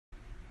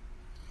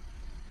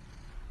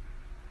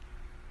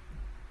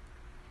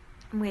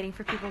I'm waiting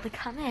for people to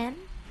come in.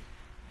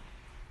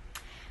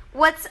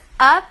 What's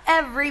up,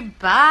 everybody?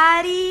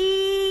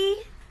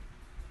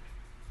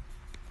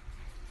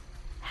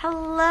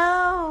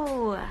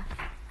 Hello.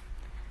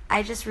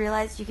 I just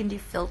realized you can do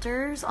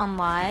filters on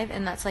live,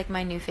 and that's like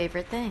my new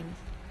favorite thing.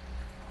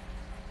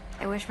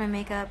 I wish my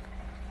makeup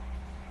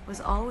was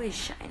always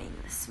shining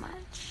this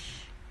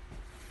much.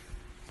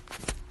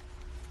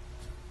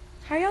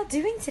 How are y'all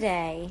doing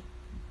today?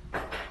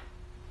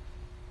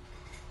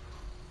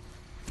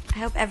 I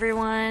hope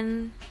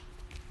everyone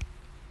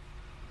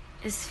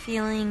is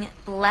feeling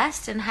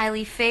blessed and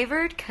highly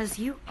favored, because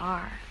you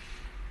are.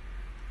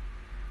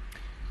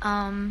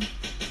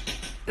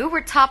 Ooh,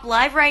 we're top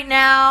live right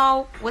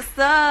now. What's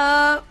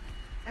up?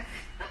 There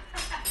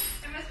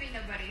must be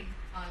nobody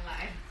on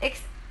live.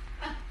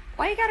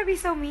 Why you gotta be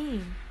so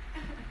mean?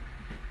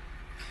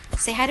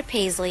 Say hi to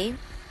Paisley.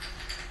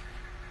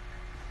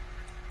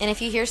 And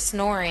if you hear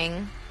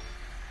snoring,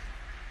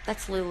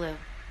 that's Lulu.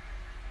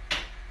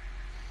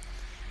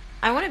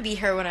 I want to be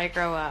her when I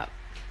grow up.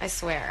 I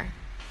swear.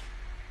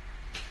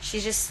 She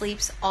just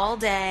sleeps all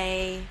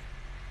day,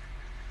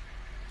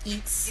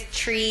 eats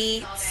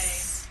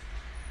treats.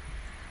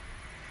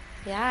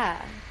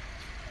 Yeah.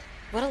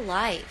 What a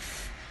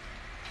life.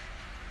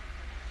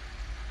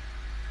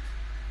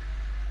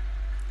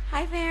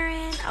 Hi,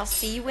 Varen. I'll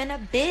see you in a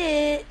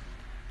bit.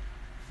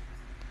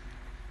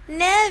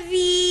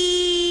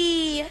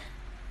 Nevi!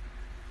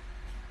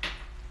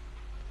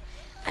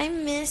 I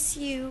miss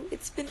you.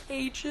 It's been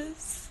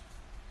ages.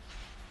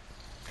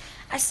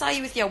 I saw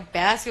you with your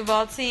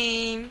basketball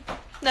team.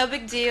 No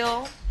big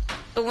deal.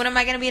 But when am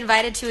I going to be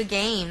invited to a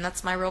game?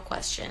 That's my real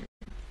question.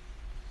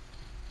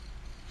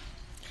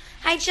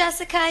 Hi,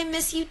 Jessica. I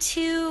miss you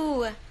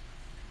too.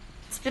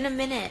 It's been a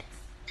minute.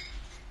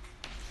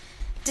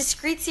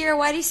 Discreet Sierra,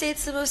 why do you say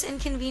it's the most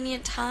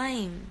inconvenient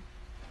time?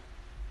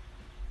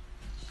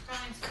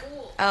 I'm in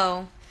school.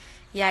 Oh.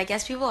 Yeah, I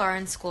guess people are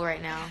in school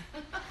right now.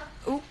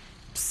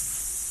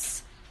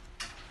 Oops.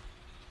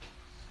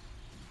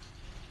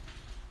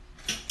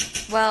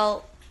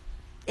 Well,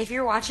 if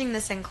you're watching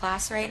this in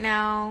class right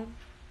now,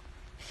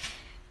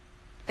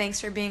 thanks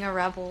for being a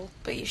rebel,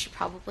 but you should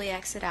probably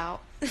exit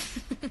out.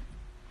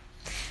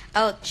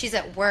 Oh, she's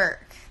at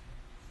work.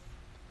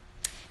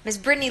 Miss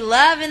Brittany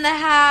Love in the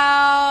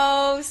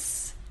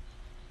house.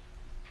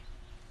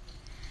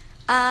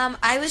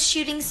 I was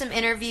shooting some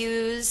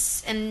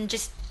interviews and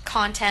just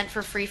content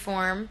for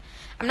Freeform.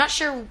 I'm not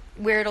sure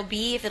where it'll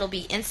be, if it'll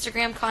be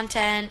Instagram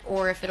content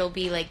or if it'll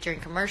be like during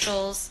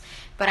commercials,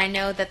 but I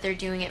know that they're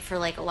doing it for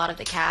like a lot of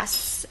the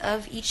casts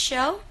of each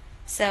show.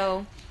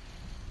 So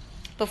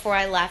before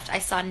I left, I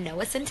saw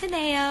Noah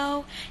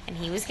Centineo, and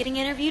he was getting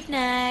interviewed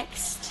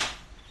next.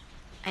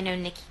 I know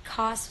Nikki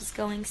Koss was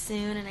going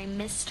soon, and I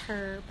missed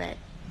her, but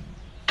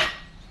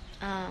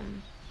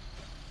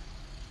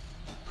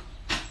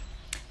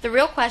the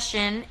real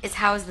question is,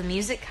 how is the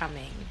music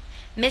coming?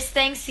 Miss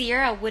Thang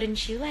Sierra,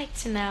 wouldn't you like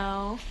to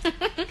know?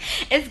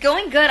 It's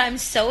going good. I'm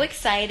so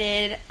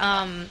excited.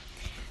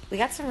 We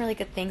got some really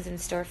good things in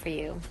store for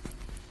you.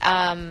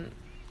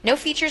 No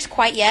features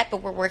quite yet,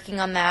 but we're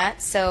working on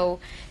that. So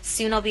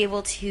soon I'll be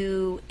able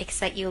to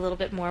excite you a little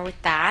bit more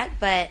with that.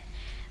 But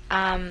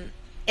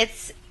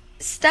it's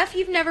stuff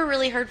you've never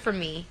really heard from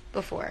me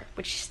before,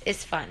 which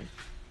is fun.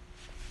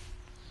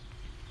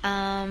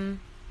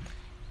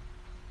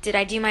 Did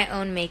I do my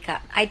own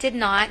makeup? I did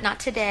not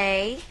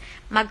today.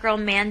 My girl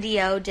Mandy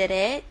O did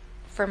it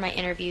for my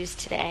interviews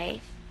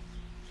today.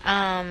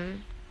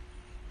 Am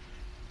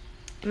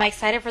I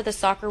excited for the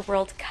Soccer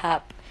World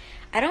Cup?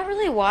 I don't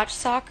really watch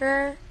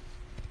soccer,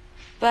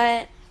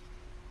 but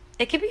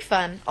it could be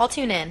fun. I'll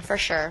tune in for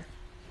sure.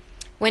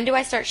 When do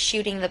I start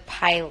shooting the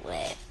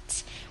pilot?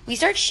 We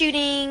start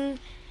shooting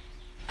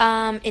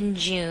in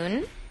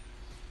June.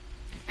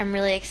 I'm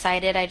really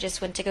excited. I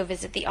just went to go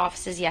visit the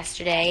offices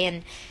yesterday,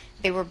 and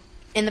they were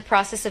in the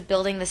process of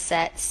building the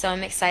set, so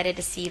I'm excited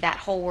to see that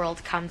whole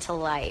world come to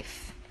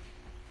life.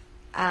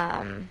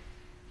 I've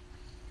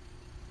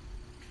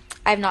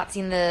not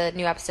seen the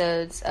new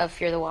episodes of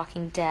Fear the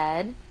Walking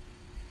Dead.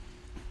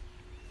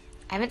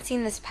 I haven't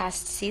seen this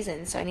past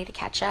season, so I need to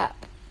catch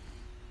up.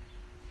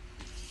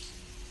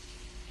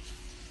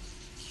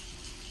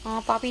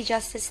 Oh, Bobby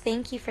Justice,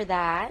 thank you for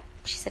that.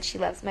 She said she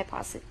loves my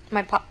oh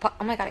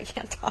my god, I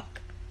can't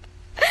talk.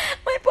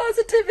 My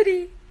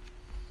positivity.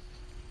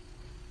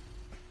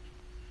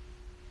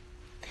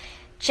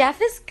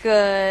 Jeff is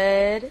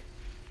good.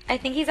 I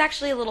think he's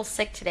actually a little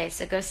sick today,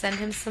 so go send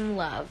him some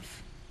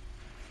love.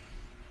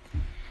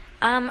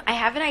 I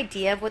have an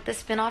idea of what the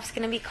spinoff's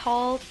going to be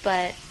called,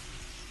 but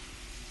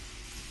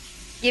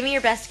give me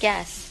your best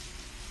guess.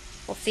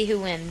 We'll see who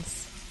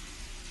wins.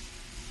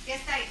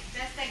 Best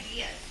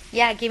ideas.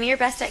 Yeah, give me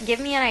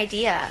an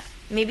idea.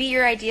 Maybe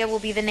your idea will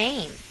be the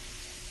name.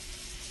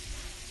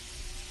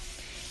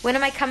 When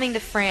am I coming to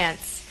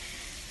France?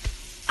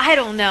 I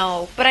don't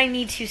know, but I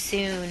need to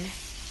soon.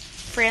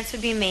 France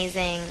would be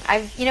amazing.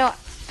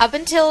 Up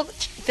until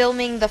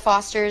filming the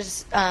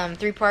Foster's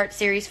 3-part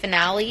series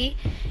finale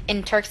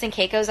in Turks and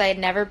Caicos, I had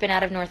never been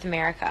out of North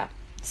America.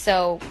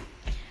 So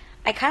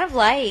I kind of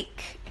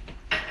like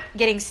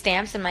getting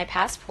stamps in my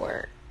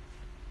passport.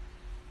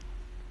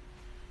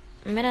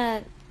 I'm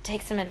gonna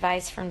take some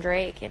advice from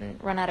Drake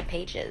and run out of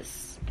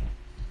pages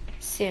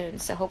soon,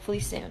 so hopefully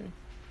soon.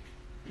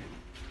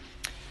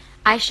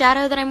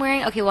 Eyeshadow that I'm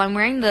wearing, okay, well, I'm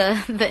wearing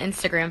the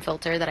Instagram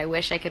filter that I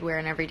wish I could wear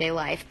in everyday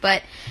life,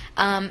 but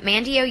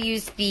Mandio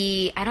used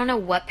the, I don't know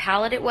what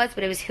palette it was,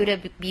 but it was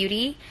Huda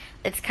Beauty.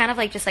 It's kind of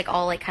like just like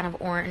all like kind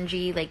of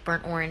orangey, like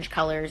burnt orange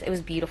colors. It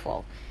was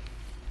beautiful.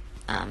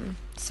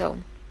 So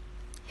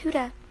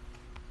Huda.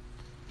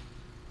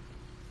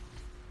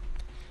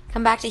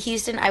 Come back to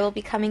Houston. I will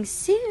be coming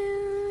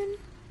soon.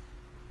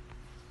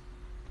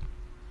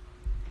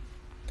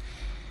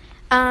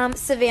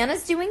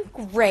 Savannah's doing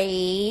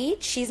great.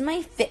 She's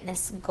my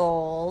fitness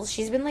goals.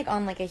 She's been like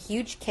on like a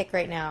huge kick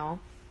right now.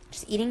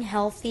 Just eating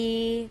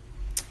healthy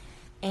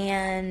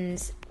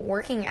and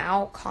working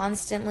out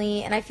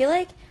constantly. And I feel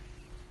like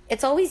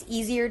it's always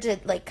easier to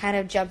like kind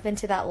of jump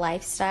into that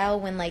lifestyle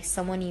when like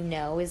someone you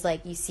know is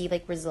like you see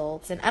like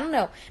results. And I don't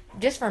know,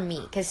 just for me,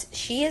 because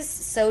she is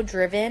so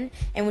driven,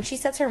 and when she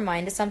sets her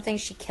mind to something,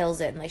 she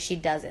kills it, and like she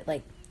does it,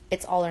 like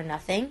it's all or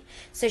nothing.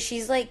 So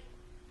she's like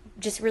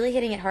just really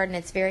hitting it hard, and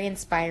it's very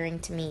inspiring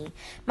to me.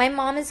 My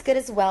mom is good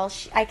as well.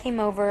 I came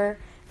over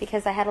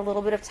because I had a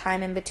little bit of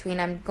time in between.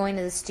 I'm going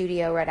to the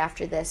studio right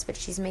after this, but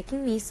she's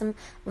making me some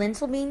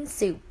lentil bean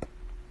soup.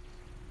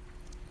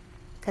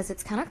 Because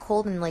it's kind of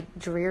cold and, like,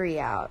 dreary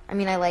out. I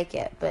mean, I like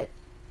it, but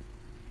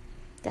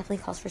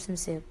definitely calls for some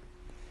soup.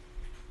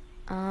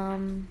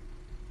 When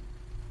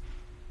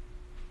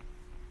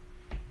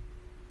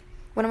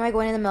am I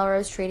going to the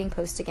Melrose Trading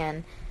Post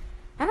again?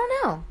 I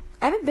don't know.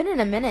 I haven't been in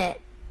a minute.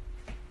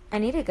 I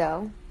need to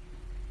go.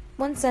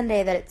 One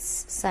Sunday that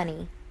it's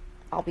sunny,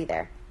 I'll be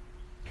there.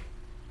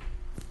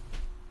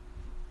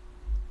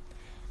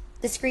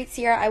 Discreet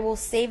Sierra, I will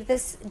save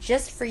this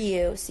just for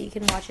you so you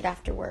can watch it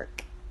after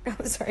work.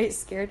 Oh, sorry, I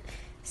scared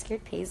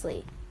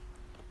Paisley.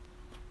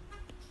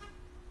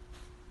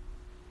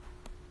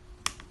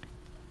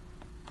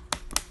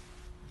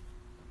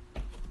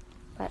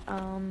 But,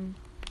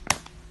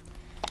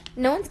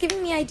 no one's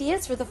giving me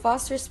ideas for the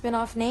Foster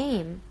spin-off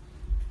name.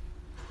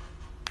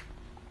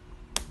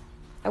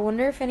 I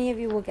wonder if any of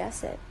you will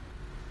guess it.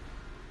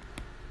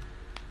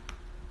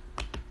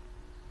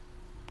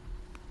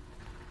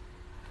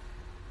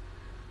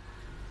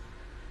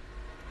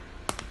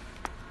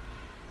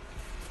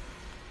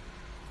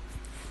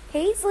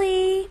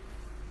 Paisley,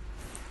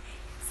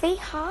 say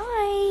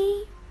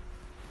hi.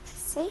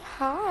 Say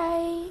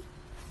hi.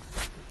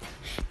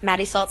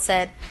 Maddie Salt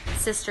said,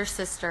 "Sister,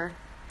 sister."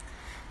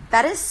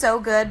 That is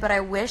so good, but I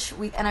wish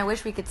we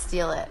could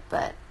steal it,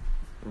 but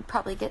we'd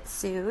probably get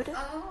sued.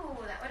 Oh,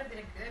 that would have been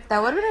a good one.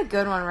 That would have been a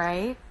good one,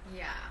 right?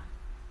 Yeah.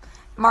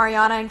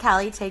 Mariana and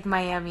Callie take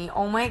Miami.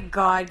 Oh my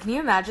God, can you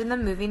imagine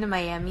them moving to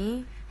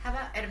Miami? How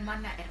about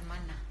hermana,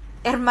 hermana?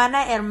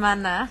 Hermana,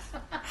 hermana.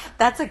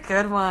 That's a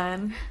good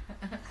one.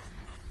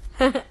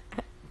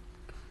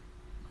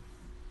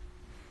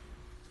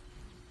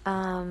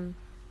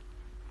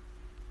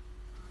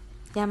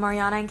 Yeah,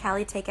 Mariana and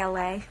Callie take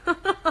LA.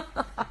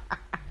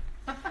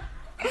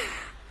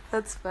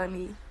 That's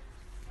funny.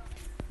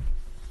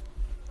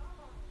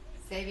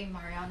 Saving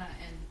Mariana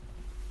and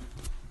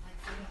like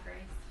saving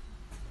Grace.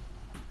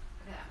 Look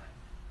at that one.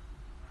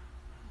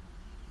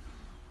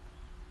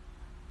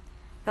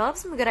 They'll have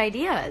some good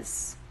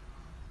ideas.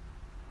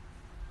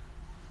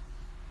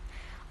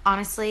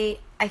 Honestly,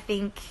 I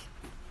think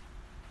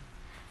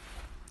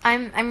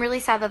I'm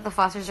really sad that the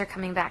Fosters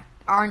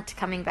aren't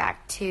coming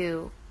back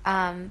too.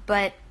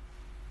 But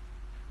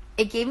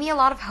it gave me a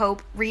lot of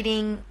hope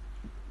reading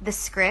the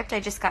script. I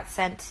just got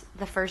sent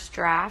the first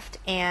draft,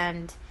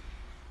 and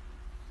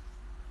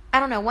I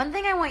don't know. One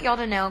thing I want y'all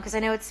to know, because I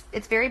know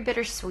it's very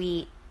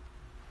bittersweet,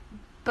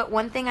 but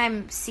one thing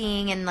I'm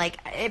seeing, and like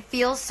it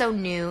feels so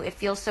new, it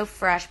feels so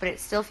fresh, but it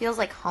still feels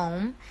like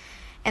home,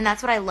 and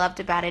that's what I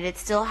loved about it. It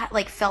still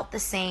like felt the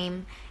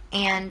same,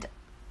 and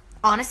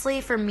honestly,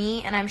 for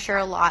me, and I'm sure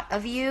a lot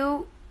of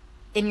you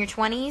in your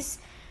 20s,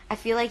 I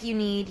feel like you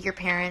need your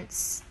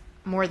parents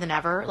more than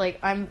ever.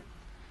 Like,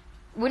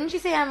 wouldn't you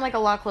say I'm like a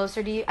lot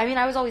closer to you? I mean,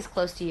 I was always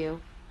close to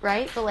you,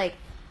 right? But like,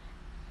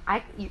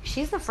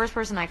 she's the first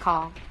person I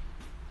call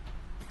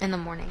in the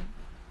morning.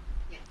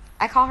 Yeah.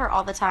 I call her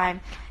all the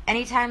time.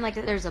 Anytime like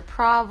there's a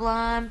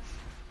problem,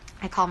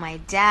 I call my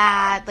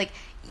dad. Like,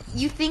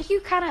 you think you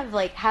kind of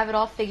like have it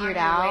all figured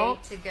out. On the way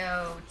to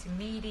go to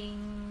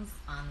meetings,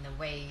 on the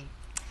way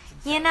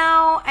to You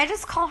know, I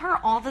just call her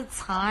all the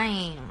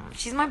time.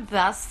 She's my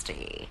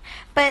bestie.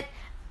 But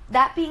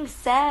that being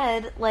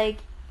said, like,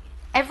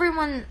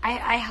 everyone,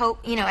 I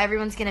hope,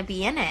 everyone's going to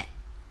be in it.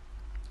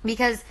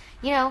 Because,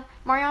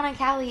 Mariana and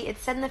Callie,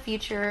 it's set in the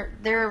future.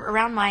 They're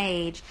around my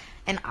age.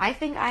 And I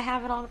think I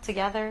have it all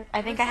together.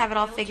 I think I have it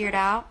all figured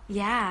out.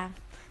 Yeah.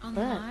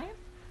 online.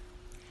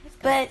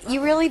 But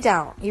you really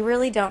don't. You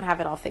really don't have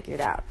it all figured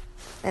out.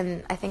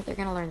 And I think they're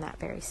going to learn that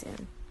very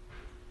soon.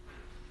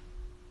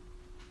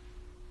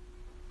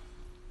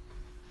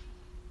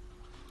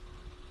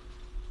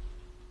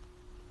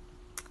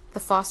 The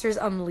Fosters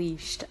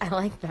Unleashed. I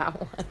like that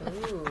one.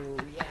 Ooh,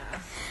 yeah.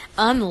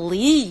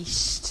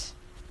 Unleashed.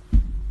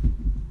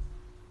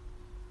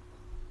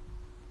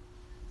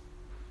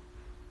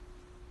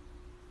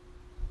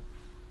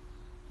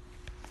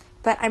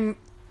 But I'm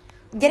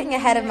getting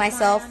ahead of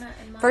myself.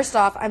 First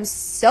off, I'm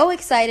so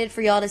excited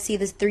for y'all to see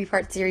this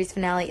 3-part series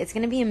finale. It's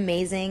going to be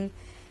amazing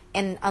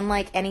and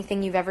unlike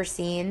anything you've ever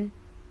seen.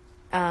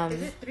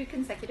 Is it 3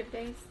 consecutive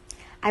days?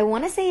 I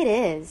want to say it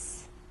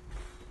is.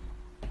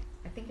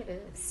 I think it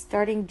is.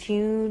 Starting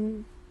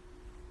June.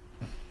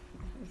 Let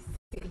me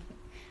see.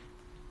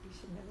 You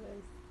should know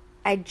this.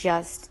 I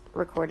just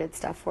recorded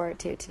stuff for it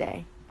too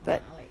today.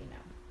 But I'll let you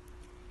know.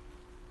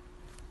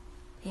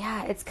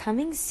 yeah, it's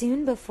coming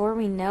soon before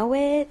we know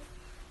it.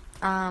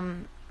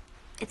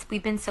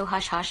 We've been so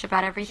hush-hush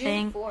about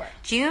everything.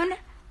 June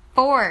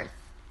 4th.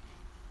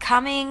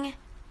 Coming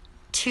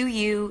to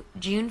you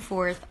June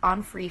 4th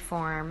on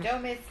Freeform.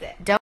 Don't miss it.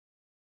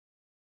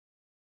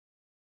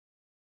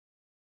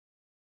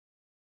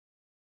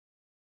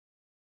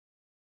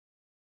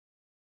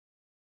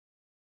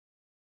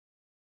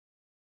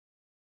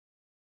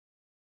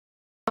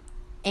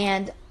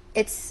 And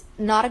it's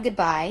not a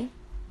goodbye.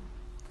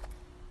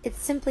 It's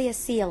simply a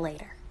see you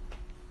later.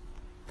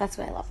 That's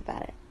what I love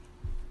about it.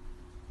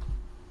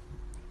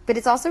 But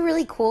it's also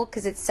really cool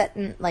because it's set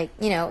in, like,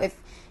 you know,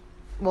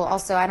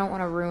 also, I don't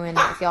want to ruin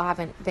if y'all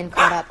haven't been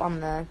caught up on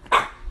the...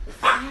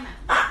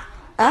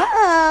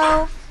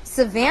 Uh-oh.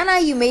 Savannah,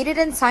 you made it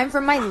in time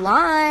for my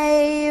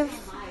live.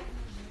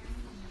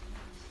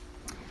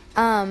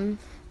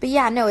 But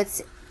yeah, no,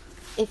 it's...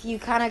 If you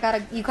kind of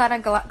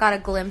got a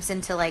glimpse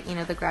into, like, you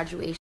know, the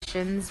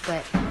graduations,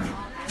 but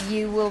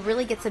you will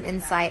really get some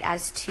insight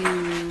as to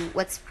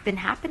what's been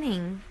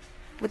happening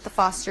with the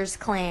Foster's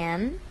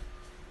clan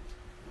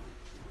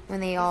when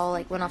they all,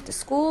 like, went off to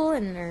school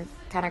and are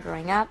kind of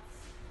growing up.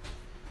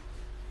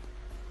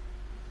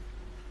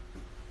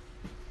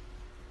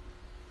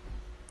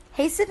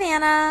 Hey,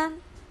 Savannah.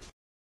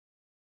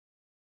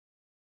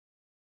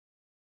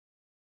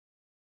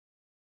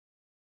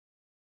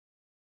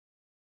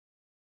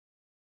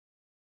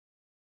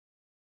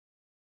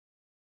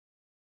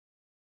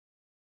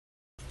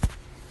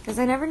 Because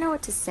I never know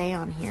what to say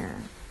on here.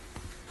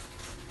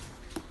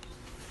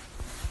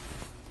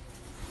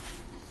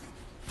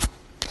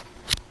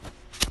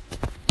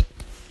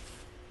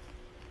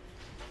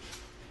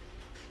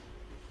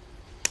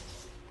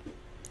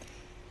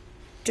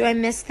 Do I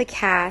miss the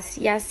cast?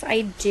 Yes,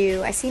 I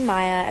do. I see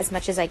Maya as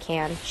much as I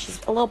can.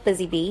 She's a little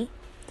busy bee.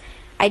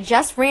 I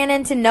just ran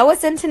into Noah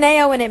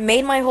Centineo and it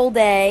made my whole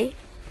day.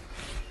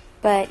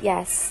 But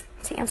yes,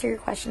 to answer your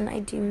question,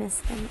 I do miss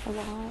them a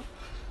lot.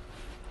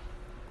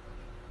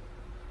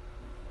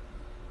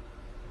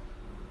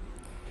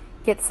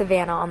 Get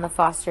Savannah on the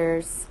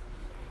Fosters.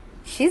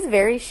 She's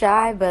very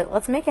shy, but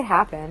let's make it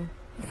happen.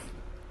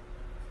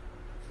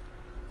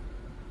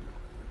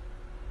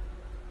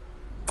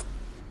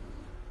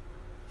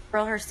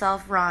 Girl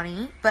herself,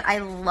 Ronnie, but I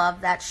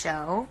love that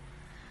show.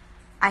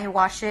 I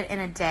watched it in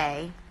a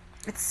day.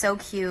 It's so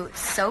cute,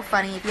 so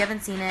funny. If you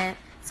haven't seen it,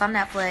 it's on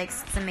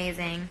Netflix. It's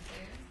amazing.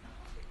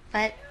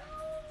 But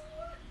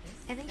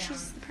I think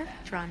she's the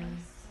perfect Ronnie.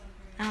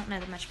 I don't know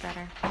that much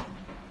better. You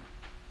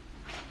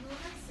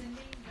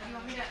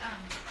want me to,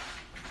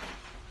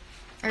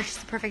 Or she's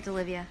the perfect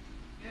Olivia.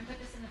 you want to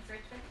put this in the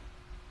fridge, babe?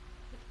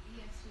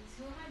 Yes, please.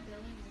 Who am I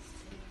billing this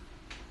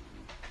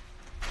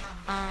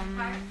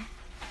to?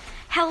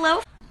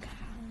 Hello.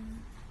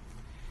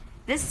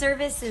 This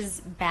service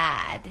is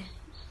bad.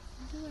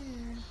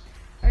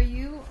 Are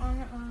you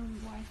on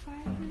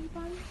Wi-Fi,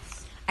 anybody?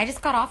 I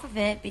just got off of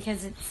it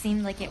because it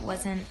seemed like it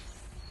wasn't.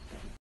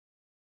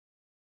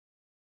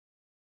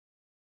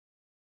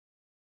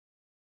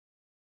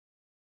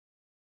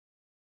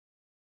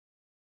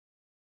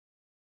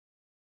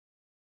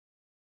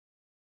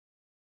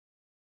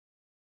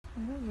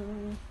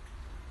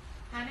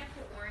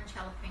 Pineapple, orange,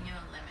 jalapeno,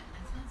 and lemon.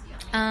 That sounds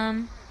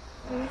yummy.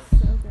 It was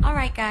so good. All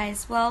right,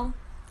 guys. Well,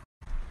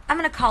 I'm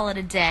gonna call it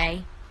a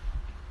day.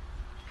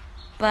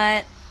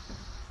 But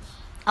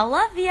I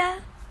love ya.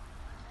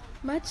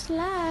 Much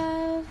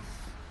love.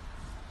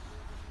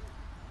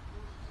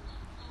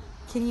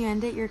 Can you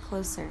end it? You're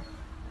closer.